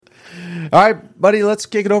All right, buddy, let's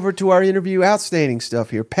kick it over to our interview. Outstanding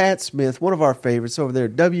stuff here. Pat Smith, one of our favorites over there,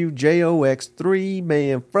 WJOX,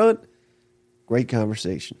 3-man front. Great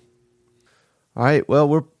conversation. All right, well,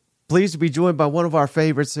 we're pleased to be joined by one of our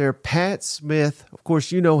favorites there, Pat Smith. Of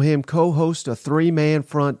course, you know him, co-host a 3-man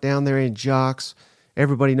front down there in JOX.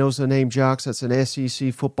 Everybody knows the name JOX. That's an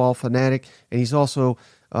SEC football fanatic. And he's also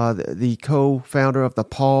the co-founder of the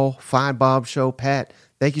Paul Finebaum Show. Pat,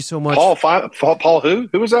 thank you so much. Paul who?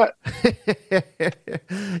 Who was that?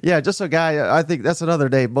 Yeah, just a guy. I think that's another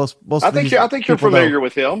day. I think you're familiar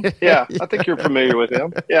with him. Yeah, I think you're familiar with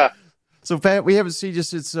him. Yeah. So, Pat, we haven't seen you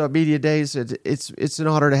since media days. It's an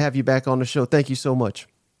honor to have you back on the show. Thank you so much.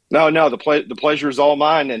 No, the pleasure is all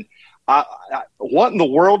mine. And what in the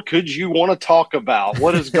world could you want to talk about?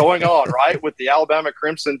 What is going on, right, with the Alabama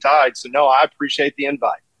Crimson Tide? So, no, I appreciate the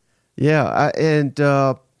invite. Yeah, and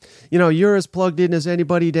you're as plugged in as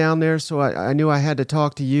anybody down there, so I knew I had to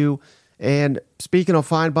talk to you. And speaking of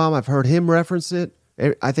Finebaum, I've heard him reference it.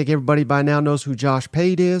 I think everybody by now knows who Josh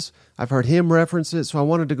Pate is. I've heard him reference it, so I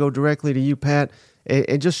wanted to go directly to you, Pat,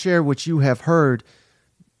 and just share what you have heard.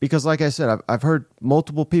 Because like I said, I've heard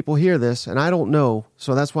multiple people hear this, and I don't know,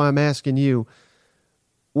 so that's why I'm asking you.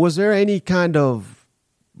 Was there any kind of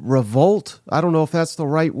revolt? I don't know if that's the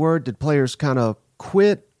right word. Did players kind of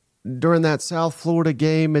quit during that South Florida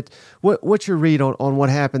game? What's your read on what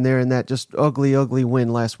happened there in that just ugly, ugly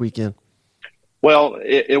win last weekend? Well,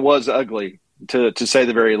 it was ugly, to say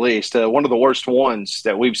the very least. One of the worst ones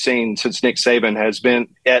that we've seen since Nick Saban has been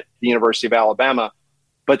at the University of Alabama.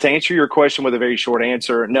 But to answer your question with a very short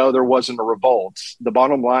answer, no, there wasn't a revolt. The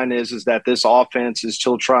bottom line is that this offense is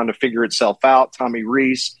still trying to figure itself out. Tommy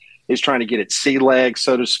Rees is trying to get its sea legs,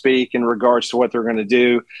 so to speak, in regards to what they're going to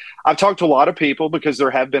do. I've talked to a lot of people because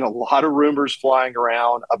there have been a lot of rumors flying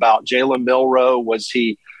around about Jalen Milroe. Was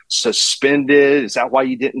he suspended? Is that why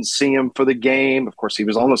you didn't see him for the game? Of course, he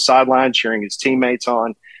was on the sideline cheering his teammates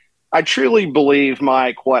on. I truly believe,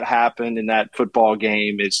 Mike, what happened in that football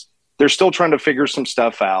game is they're still trying to figure some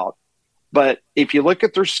stuff out. But if you look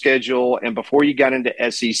at their schedule and before you got into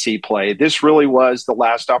SEC play, this really was the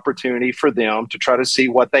last opportunity for them to try to see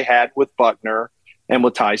what they had with Buckner and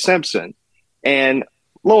with Ty Simpson. And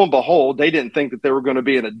lo and behold, they didn't think that they were going to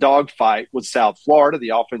be in a dogfight with South Florida.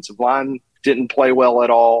 The offensive line didn't play well at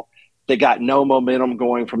all. They got no momentum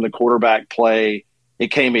going from the quarterback play. It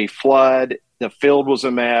came a flood. The field was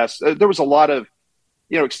a mess. There was a lot of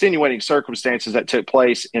extenuating circumstances that took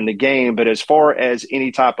place in the game. But as far as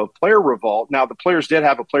any type of player revolt, now the players did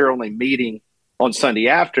have a player-only meeting on Sunday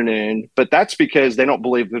afternoon, but that's because they don't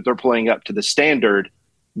believe that they're playing up to the standard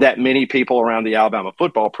that many people around the Alabama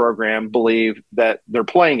football program believe that they're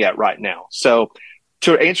playing at right now. So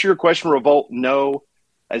to answer your question, revolt, no.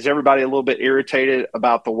 Is everybody a little bit irritated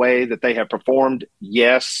about the way that they have performed?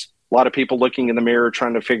 Yes. A lot of people looking in the mirror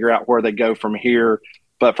trying to figure out where they go from here.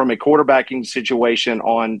 But from a quarterbacking situation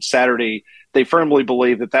on Saturday, they firmly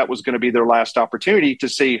believe that that was going to be their last opportunity to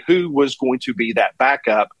see who was going to be that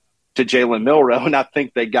backup to Jalen Milroe. And I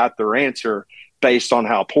think they got their answer based on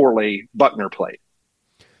how poorly Buckner played.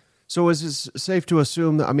 So is it safe to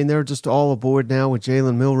assume that, they're just all aboard now with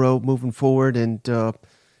Jalen Milroe moving forward? And,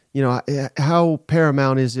 how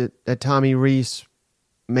paramount is it that Tommy Rees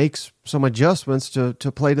makes some adjustments to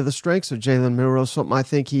play to the strengths of Jalen Milroe, something I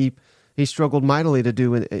think he struggled mightily to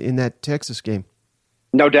do in that Texas game?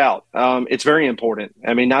 No doubt. It's very important.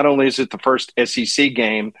 Not only is it the first SEC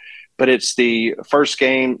game, but it's the first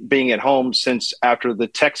game being at home since after the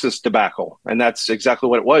Texas debacle. And that's exactly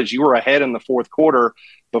what it was. You were ahead in the fourth quarter,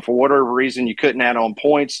 but for whatever reason, you couldn't add on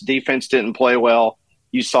points. Defense didn't play well.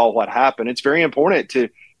 You saw what happened. It's very important to,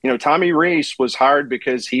 Tommy Rees was hired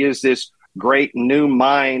because he is this great new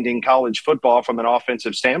mind in college football from an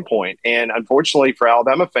offensive standpoint. And unfortunately for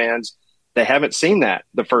Alabama fans, they haven't seen that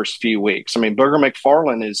the first few weeks. Booger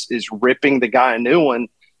McFarland is ripping the guy a new one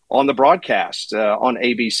on the broadcast on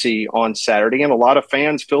ABC on Saturday. And a lot of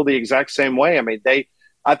fans feel the exact same way.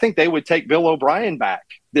 I think they would take Bill O'Brien back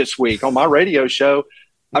this week on my radio show.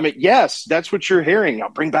 Yes, that's what you're hearing. I'll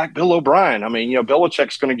bring back Bill O'Brien.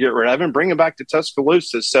 Belichick's going to get rid of him, bring him back to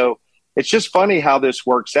Tuscaloosa. So it's just funny how this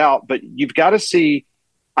works out. But you've got to see,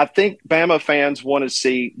 I think Bama fans want to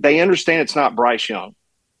see, they understand it's not Bryce Young.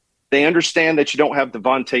 They understand that you don't have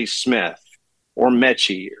Devontae Smith or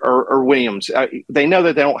Mechie or Williams. They know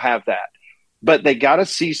that they don't have that. But they got to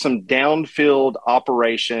see some downfield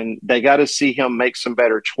operation. They got to see him make some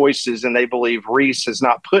better choices, and they believe Rees has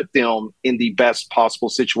not put them in the best possible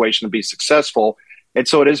situation to be successful. And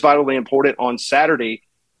so it is vitally important on Saturday,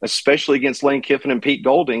 especially against Lane Kiffin and Pete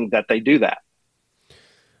Golding, that they do that.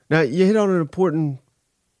 Now, you hit on an important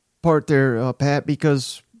part there, Pat,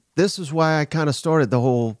 because this is why I kind of started the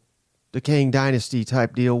whole decaying dynasty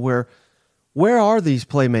type deal where are these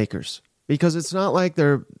playmakers? Because it's not like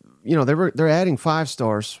they're adding 5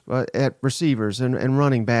 stars at receivers and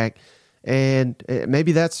running back, and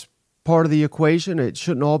maybe that's part of the equation. It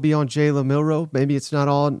shouldn't all be on Jalen Milroe. Maybe it's not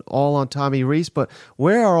all on Tommy Rees, but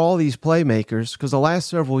where are all these playmakers? Because the last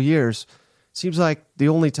several years, it seems like the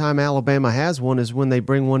only time Alabama has one is when they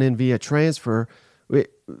bring one in via transfer.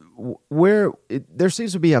 There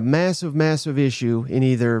seems to be a massive issue in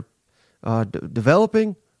either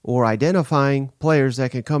developing or identifying players that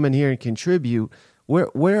can come in here and contribute.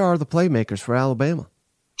 Where are the playmakers for Alabama?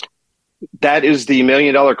 That is the $1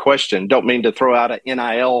 million question. Don't mean to throw out an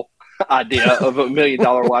NIL idea of a $1 million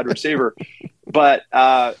wide receiver, but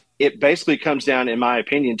it basically comes down, in my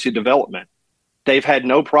opinion, to development. They've had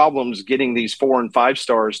no problems getting these 4 and 5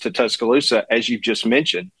 stars to Tuscaloosa, as you've just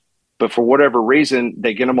mentioned. But for whatever reason,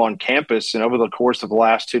 they get them on campus, and over the course of the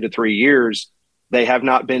last 2 to 3 years, they have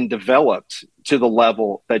not been developed to the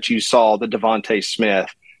level that you saw the Devontae Smith,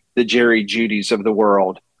 the Jerry Judys of the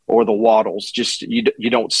world, or the Waddles. Just you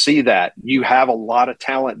don't see that. You have a lot of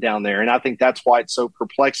talent down there, and I think that's why it's so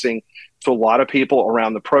perplexing to a lot of people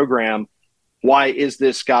around the program. Why is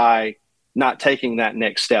this guy not taking that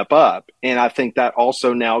next step up? And I think that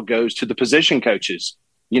also now goes to the position coaches.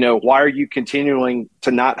 Why are you continuing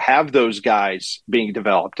to not have those guys being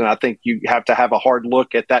developed? And I think you have to have a hard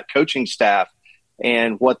look at that coaching staff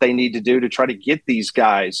and what they need to do to try to get these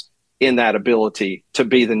guys in that ability to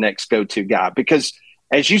be the next go-to guy. Because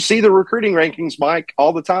as you see the recruiting rankings, Mike,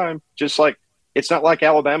 all the time, just like it's not like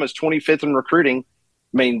Alabama's 25th in recruiting.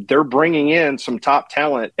 I mean, they're bringing in some top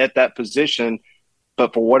talent at that position,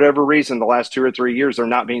 but for whatever reason, the last 2 or 3 years, they're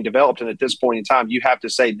not being developed. And at this point in time, you have to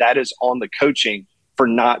say that is on the coaching for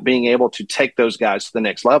not being able to take those guys to the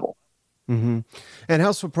next level. Mm-hmm. And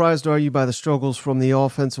how surprised are you by the struggles from the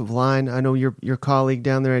offensive line? I know your colleague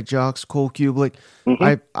down there at WJOX, Cole Kublik.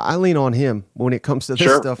 Mm-hmm. I lean on him when it comes to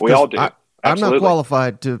this stuff. We all do. I'm not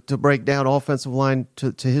qualified to break down offensive line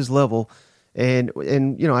to his level. And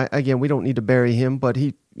again, we don't need to bury him, but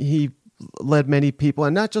he led many people,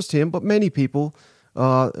 and not just him, but many people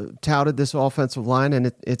touted this offensive line,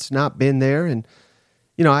 and it's not been there. And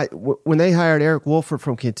when they hired Eric Wolford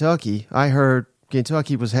from Kentucky, I heard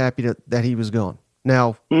Kentucky was happy that he was gone.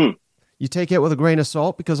 Now, you take it with a grain of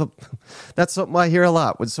salt because that's something I hear a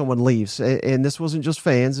lot when someone leaves. And this wasn't just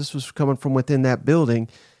fans. This was coming from within that building.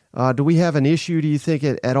 Do we have an issue, do you think,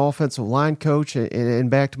 at offensive line coach?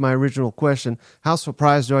 And back to my original question, how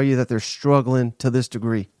surprised are you that they're struggling to this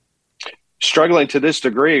degree? Struggling to this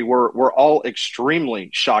degree, we're all extremely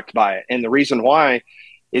shocked by it. And the reason why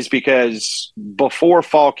is because before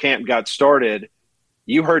fall camp got started,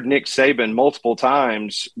 you heard Nick Saban multiple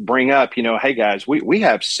times bring up, hey, guys, we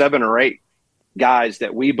have 7 or 8 guys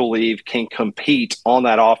that we believe can compete on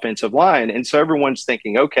that offensive line. And so everyone's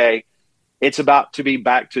thinking, okay, it's about to be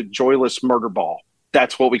back to joyless murder ball.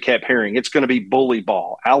 That's what we kept hearing. It's going to be bully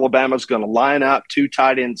ball. Alabama's going to line up 2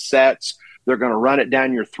 tight end sets. They're going to run it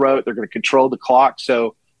down your throat. They're going to control the clock.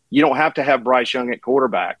 So you don't have to have Bryce Young at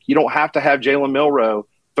quarterback. You don't have to have Jalen Milroe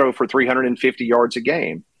throw for 350 yards a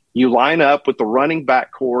game. You line up with the running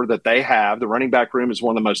back core that they have. The running back room is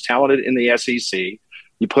one of the most talented in the SEC.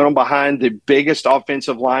 You put them behind the biggest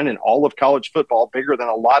offensive line in all of college football, bigger than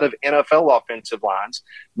a lot of NFL offensive lines.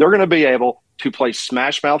 They're going to be able to play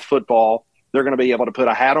smash mouth football. They're going to be able to put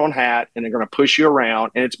a hat on hat, and they're going to push you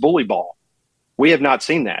around, and it's bully ball. We have not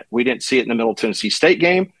seen that. We didn't see it in the Middle Tennessee State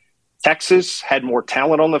game. Texas had more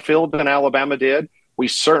talent on the field than Alabama did. We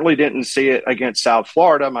certainly didn't see it against South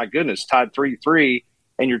Florida. My goodness, tied 3-3,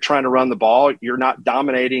 and you're trying to run the ball. You're not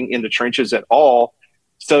dominating in the trenches at all.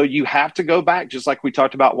 So you have to go back, just like we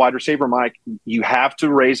talked about wide receiver, Mike. You have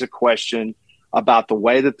to raise a question about the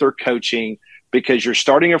way that they're coaching, because you're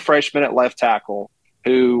starting a freshman at left tackle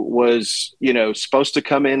who was, supposed to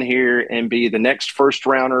come in here and be the next first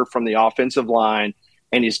rounder from the offensive line.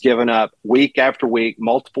 And he's given up week after week,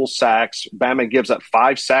 multiple sacks. Bama gives up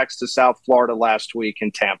 5 sacks to South Florida last week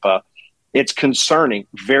in Tampa. It's concerning,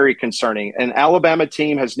 very concerning. An Alabama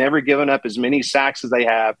team has never given up as many sacks as they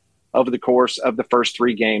have over the course of the first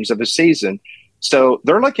 3 games of the season. So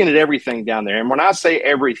they're looking at everything down there. And when I say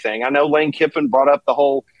everything, I know Lane Kiffin brought up the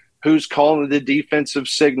whole who's calling the defensive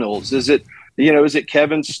signals. Is it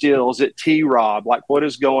Kevin Steele? Is it T-Rob? Like, what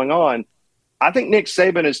is going on? I think Nick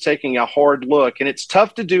Saban is taking a hard look, and it's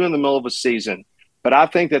tough to do in the middle of a season. But I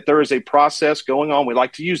think that there is a process going on. We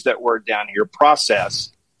like to use that word down here,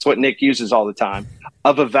 process. It's what Nick uses all the time,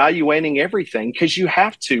 of evaluating everything, because you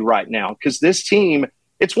have to right now. Because this team,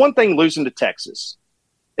 it's one thing losing to Texas.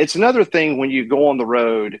 It's another thing when you go on the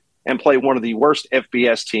road and play one of the worst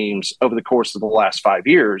FBS teams over the course of the last 5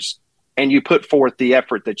 years, and you put forth the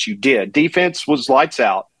effort that you did. Defense was lights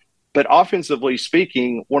out, but offensively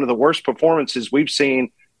speaking, one of the worst performances we've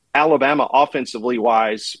seen Alabama offensively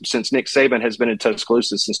wise since Nick Saban has been in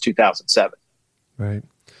Tuscaloosa since 2007. Right.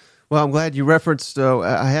 Well, I'm glad you referenced,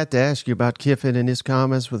 I had to ask you about Kiffin and his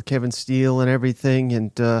comments with Kevin Steele and everything,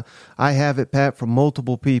 and I have it, Pat, from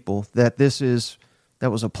multiple people that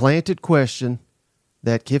that was a planted question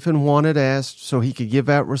that Kiffin wanted asked so he could give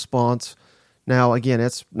that response. Now, again,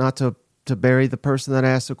 that's not to bury the person that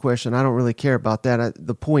asked the question. I don't really care about that.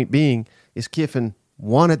 The point being is Kiffin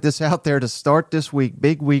wanted this out there to start this week,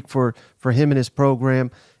 big week for him and his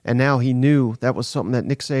program, and now he knew that was something that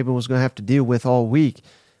Nick Saban was going to have to deal with all week.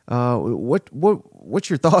 What's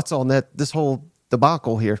your thoughts on this whole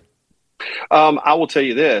debacle here? I will tell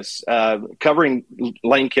you this, covering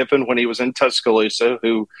Lane Kiffin when he was in Tuscaloosa,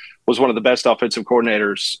 who was one of the best offensive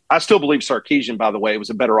coordinators. I still believe Sarkisian, by the way, was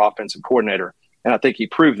a better offensive coordinator, and I think he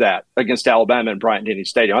proved that against Alabama in Bryant-Denny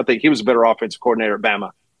Stadium. I think he was a better offensive coordinator at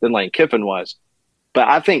Bama than Lane Kiffin was. But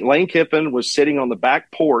I think Lane Kiffin was sitting on the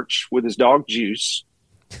back porch with his dog Juice,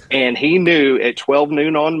 and he knew at 12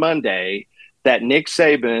 noon on Monday that Nick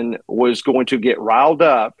Saban was going to get riled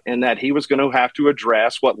up and that he was going to have to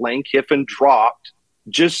address what Lane Kiffin dropped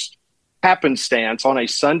just happenstance on a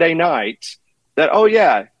Sunday night, that, oh,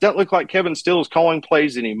 yeah, doesn't look like Kevin Steele is calling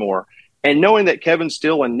plays anymore. And knowing that Kevin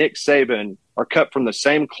Steele and Nick Saban are cut from the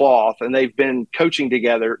same cloth and they've been coaching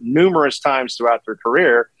together numerous times throughout their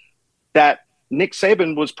career, that Nick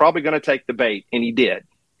Saban was probably going to take the bait, and he did.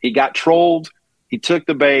 He got trolled. He took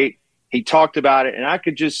the bait. He talked about it, and I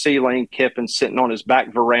could just see Lane Kiffin sitting on his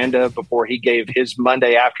back veranda before he gave his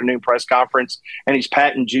Monday afternoon press conference, and he's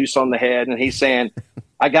patting Juice on the head, and he's saying,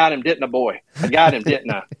 I got him, didn't I, boy? I got him,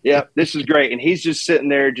 didn't I? Yeah, this is great. And he's just sitting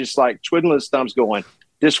there just like twiddling his thumbs going,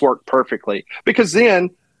 this worked perfectly. Because then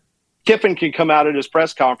Kiffin can come out at his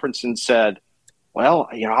press conference and said, well,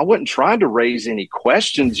 I wasn't trying to raise any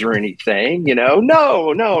questions or anything,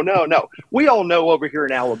 No. We all know over here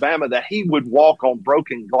in Alabama that he would walk on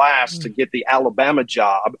broken glass to get the Alabama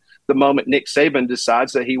job the moment Nick Saban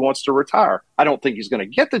decides that he wants to retire. I don't think he's going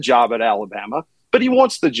to get the job at Alabama, but he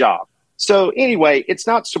wants the job. So anyway, it's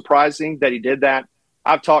not surprising that he did that.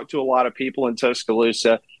 I've talked to a lot of people in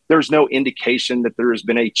Tuscaloosa. There's no indication that there has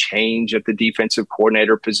been a change at the defensive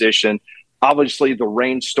coordinator position. Obviously, the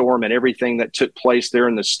rainstorm and everything that took place there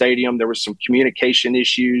in the stadium, there was some communication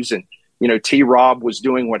issues. And, T-Rob was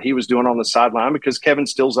doing what he was doing on the sideline because Kevin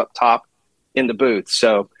Steele's up top in the booth.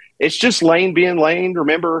 So it's just Lane being Lane.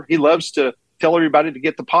 Remember, he loves to tell everybody to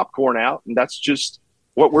get the popcorn out, and that's just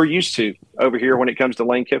what we're used to over here when it comes to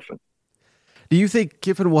Lane Kiffin. Do you think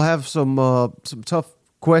Kiffin will have some tough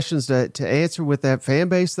questions to answer with that fan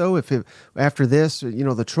base, though? After this,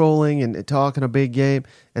 the trolling and talking a big game,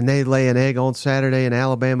 and they lay an egg on Saturday, and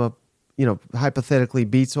Alabama, hypothetically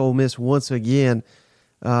beats Ole Miss once again.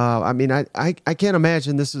 I can't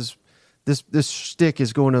imagine this shtick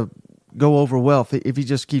is going to go over well if he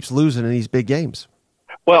just keeps losing in these big games.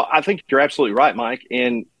 Well, I think you're absolutely right, Mike.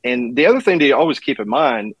 And the other thing to always keep in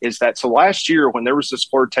mind is that last year when there was this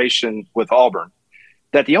flirtation with Auburn,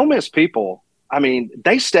 that the Ole Miss people,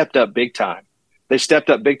 they stepped up big time. They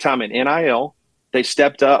stepped up big time in NIL. They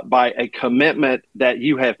stepped up by a commitment that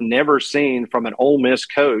you have never seen from an Ole Miss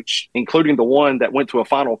coach, including the one that went to a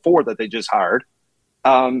Final Four that they just hired.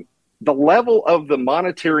 The level of the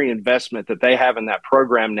monetary investment that they have in that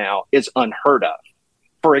program now is unheard of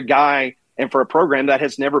for a guy and for a program that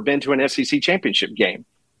has never been to an SEC championship game.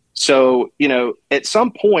 So, at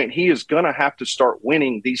some point, he is going to have to start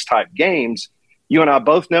winning these type games. You and I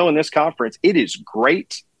both know in this conference, it is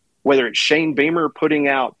great, whether it's Shane Beamer putting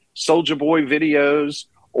out Soulja Boy videos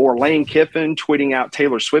or Lane Kiffin tweeting out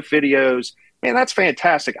Taylor Swift videos. Man, that's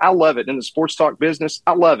fantastic. I love it. In the sports talk business,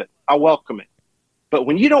 I love it. I welcome it. But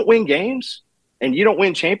when you don't win games and you don't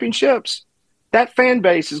win championships, that fan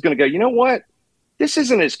base is going to go, you know what? This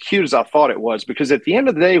isn't as cute as I thought it was, because at the end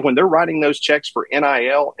of the day, when they're writing those checks for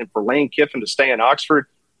NIL and for Lane Kiffin to stay in Oxford,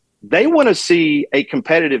 they want to see a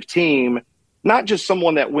competitive team, not just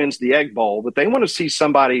someone that wins the Egg Bowl, but they want to see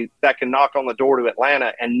somebody that can knock on the door to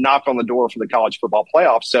Atlanta and knock on the door for the college football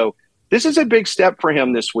playoffs. So this is a big step for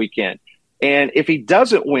him this weekend. And if he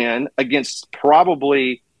doesn't win against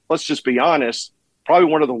probably, let's just be honest, probably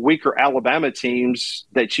one of the weaker Alabama teams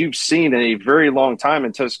that you've seen in a very long time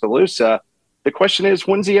in Tuscaloosa, the question is,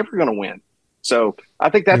 when's he ever going to win? So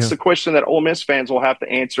I think that's the question that Ole Miss fans will have to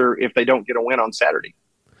answer if they don't get a win on Saturday.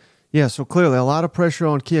 Yeah, so clearly a lot of pressure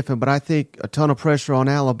on Kiffin, but I think a ton of pressure on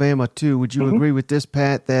Alabama too. Would you agree with this,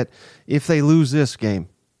 Pat, that if they lose this game,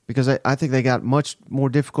 because I think they got much more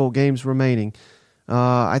difficult games remaining.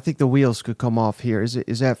 I think the wheels could come off here.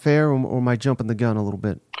 Is that fair, or am I jumping the gun a little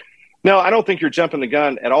bit? No, I don't think you're jumping the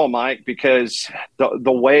gun at all, Mike, because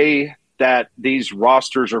the way that these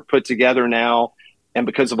rosters are put together now, and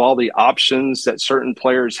because of all the options that certain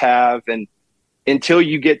players have, and until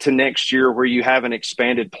you get to next year where you have an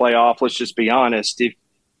expanded playoff, let's just be honest,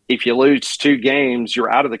 if you lose 2 games,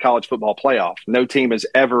 you're out of the college football playoff. No team has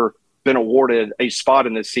ever been awarded a spot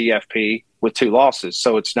in the CFP with 2 losses,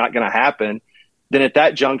 so it's not going to happen. Then at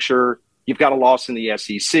that juncture, you've got a loss in the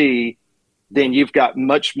SEC. Then you've got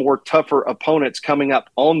much more tougher opponents coming up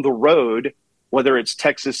on the road, whether it's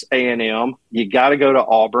Texas A&M. You got to go to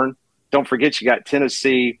Auburn. Don't forget you got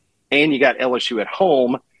Tennessee and you got LSU at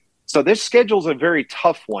home. So this schedule's a very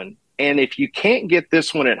tough one. And if you can't get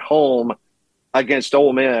this one at home against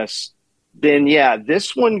Ole Miss, then, yeah,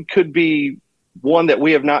 this one could be one that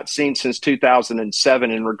we have not seen since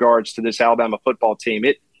 2007 in regards to this Alabama football team.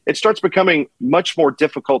 It starts becoming much more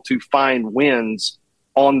difficult to find wins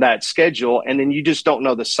on that schedule, and then you just don't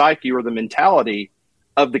know the psyche or the mentality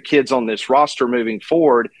of the kids on this roster moving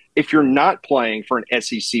forward if you're not playing for an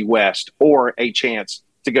SEC West or a chance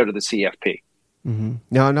to go to the CFP. Mm-hmm.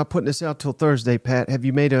 Now, I'm not putting this out till Thursday, Pat. Have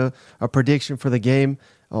you made a prediction for the game,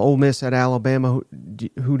 Ole Miss at Alabama?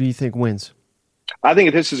 Who do you think wins? I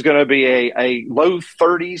think this is going to be a low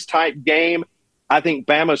 30s type game. I think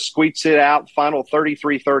Bama squeaks it out, final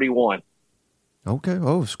 33-31. Okay.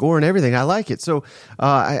 Oh, scoring everything. I like it. So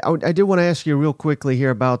I did want to ask you real quickly here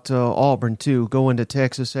about Auburn, too, going to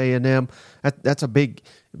Texas A&M. That's a big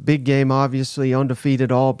game, obviously,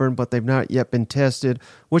 undefeated Auburn, but they've not yet been tested.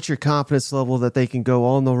 What's your confidence level that they can go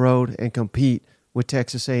on the road and compete with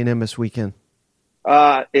Texas A&M this weekend?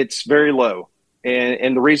 It's very low.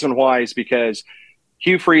 And the reason why is because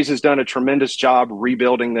Hugh Freeze has done a tremendous job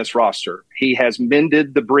rebuilding this roster. He has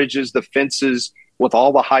mended the bridges, the fences, with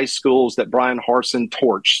all the high schools that Brian Harsin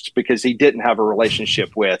torched because he didn't have a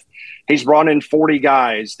relationship with. He's brought in 40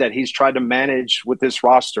 guys that he's tried to manage with this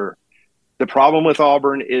roster. The problem with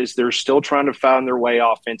Auburn is they're still trying to find their way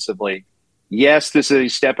offensively. Yes, this is a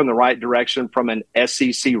step in the right direction from an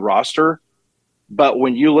SEC roster, but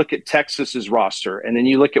when you look at Texas's roster and then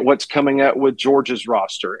you look at what's coming up with Georgia's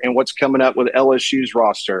roster and what's coming up with LSU's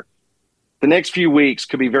roster, the next few weeks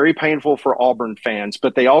could be very painful for Auburn fans,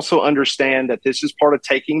 but they also understand that this is part of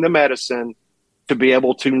taking the medicine to be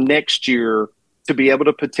able to next year to be able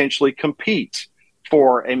to potentially compete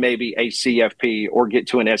for maybe a CFP or get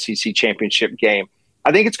to an SEC championship game.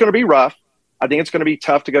 I think it's going to be rough. I think it's going to be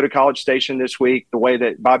tough to go to College Station this week, the way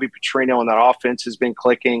that Bobby Petrino and that offense has been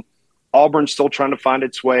clicking. Auburn's still trying to find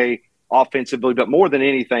its way offensively, but more than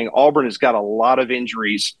anything, Auburn has got a lot of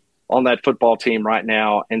injuries on that football team right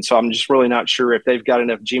now. And so I'm just really not sure if they've got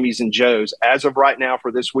enough Jimmies and Joes as of right now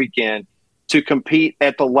for this weekend to compete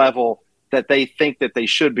at the level that they think that they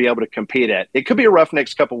should be able to compete at. It could be a rough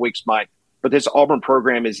next couple of weeks, Mike, but this Auburn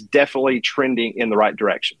program is definitely trending in the right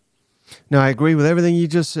direction. No, I agree with everything you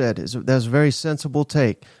just said. That's a very sensible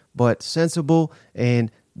take, but sensible and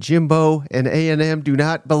Jimbo and A&M do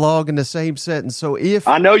not belong in the same sentence. So if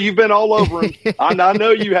I know you've been all over him, I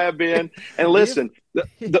know you have been. And listen,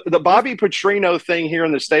 the Bobby Petrino thing here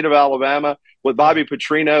in the state of Alabama, with Bobby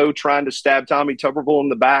Petrino trying to stab Tommy Tuberville in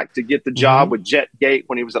the back to get the job with Jetgate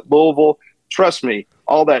when he was at Louisville, trust me,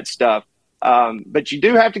 all that stuff. But you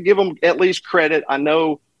do have to give them at least credit. I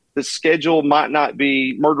know the schedule might not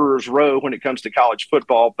be murderer's row when it comes to college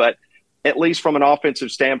football, but at least from an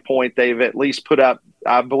offensive standpoint, they've at least put up,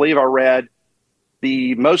 I believe I read,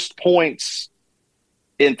 the most points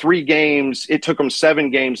in 3 games. It took them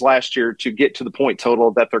 7 games last year to get to the point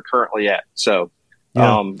total that they're currently at. So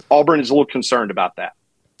Auburn is a little concerned about that.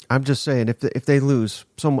 I'm just saying, if they lose,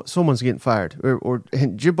 someone's getting fired. Or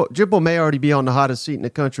and Jimbo may already be on the hottest seat in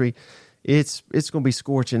the country. It's going to be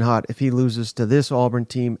scorching hot if he loses to this Auburn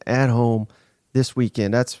team at home this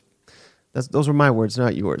weekend. Those are my words,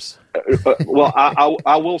 not yours. Well,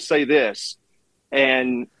 I will say this,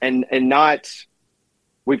 and not.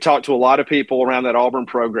 We've talked to a lot of people around that Auburn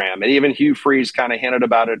program, and even Hugh Freeze kind of hinted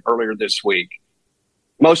about it earlier this week.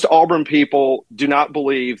 Most Auburn people do not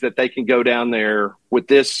believe that they can go down there with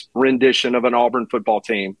this rendition of an Auburn football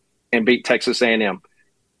team and beat Texas A&M.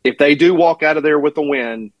 If they do walk out of there with a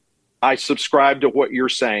win, I subscribe to what you're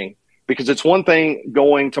saying. Because it's one thing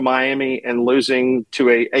going to Miami and losing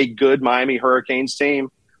to a good Miami Hurricanes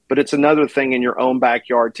team, but it's another thing in your own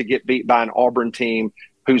backyard to get beat by an Auburn team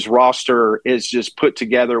whose roster is just put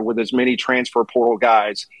together with as many transfer portal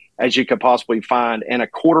guys as you could possibly find, and a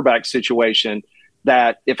quarterback situation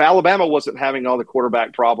that if Alabama wasn't having all the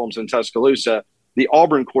quarterback problems in Tuscaloosa, the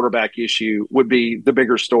Auburn quarterback issue would be the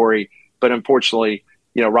bigger story. But unfortunately,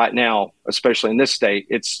 right now, especially in this state,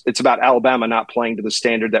 it's about Alabama not playing to the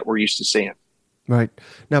standard that we're used to seeing. Right.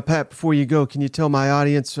 Now, Pat, before you go, can you tell my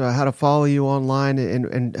audience how to follow you online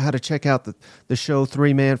and how to check out the show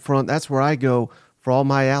 3-Man Front? That's where I go for all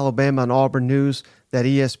my Alabama and Auburn news that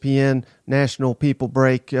ESPN national people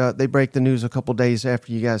break. They break the news a couple days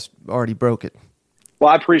after you guys already broke it. Well,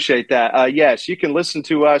 I appreciate that. Yes, you can listen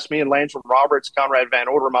to us, me and Landrum Roberts, Conrad Van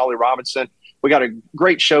Order, Molly Robinson. We got a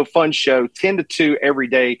great show, fun show, 10 to 2 every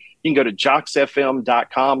day. You can go to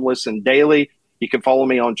joxfm.com, listen daily. You can follow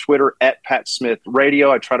me on Twitter at Pat Smith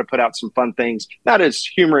Radio. I try to put out some fun things, not as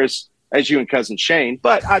humorous as you and Cousin Shane,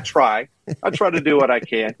 but I try. I try to do what I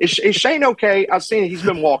can. Is Shane okay? I've seen he's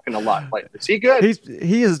been walking a lot lately. Is he good?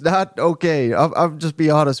 He is not okay. I'll just be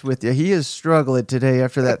honest with you. He is struggling today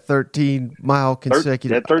after that 13-mile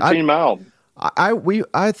consecutive. That 13-mile.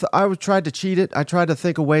 I tried to cheat it. I tried to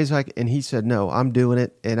think of ways and he said no. I'm doing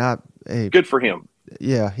it, and good for him.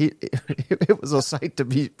 Yeah, it was a sight to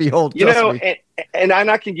behold. And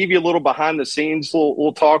I can give you a little behind the scenes.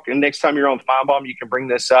 We'll talk, and next time you're on Finebaum, you can bring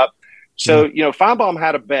this up. So, Finebaum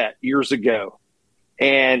had a bet years ago,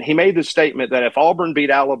 and he made the statement that if Auburn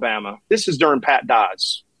beat Alabama, this is during Pat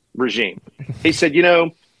Dye's regime. He said,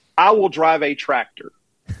 I will drive a tractor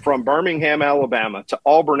from Birmingham, Alabama to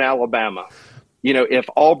Auburn, Alabama, if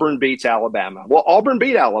Auburn beats Alabama. Well, Auburn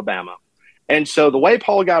beat Alabama. And so the way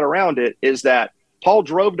Paul got around it is that Paul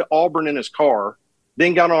drove to Auburn in his car,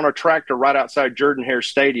 then got on a tractor right outside Jordan-Hare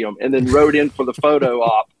Stadium, and then rode in for the photo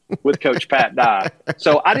op with Coach Pat Dye.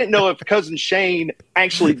 So I didn't know if Cousin Shane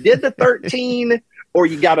actually did the 13, or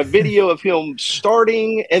you got a video of him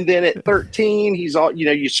starting, and then at 13, he's all,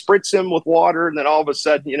 you spritz him with water, and then all of a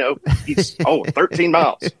sudden, he's 13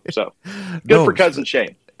 miles. So good for Cousin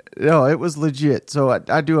Shane. No, it was legit. So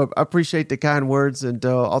I do appreciate the kind words, and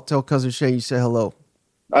I'll tell Cousin Shane you say hello.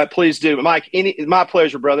 Please do. Mike, my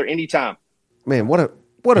pleasure, brother. Anytime. Man, what a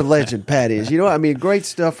legend Pat is. Great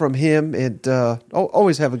stuff from him, and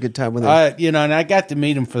always have a good time with him. And I got to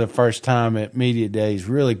meet him for the first time at Media Days.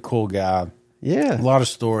 Really cool guy. Yeah. A lot of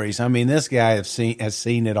stories. I mean, this guy has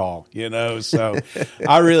seen it all, so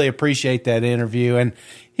I really appreciate that interview. And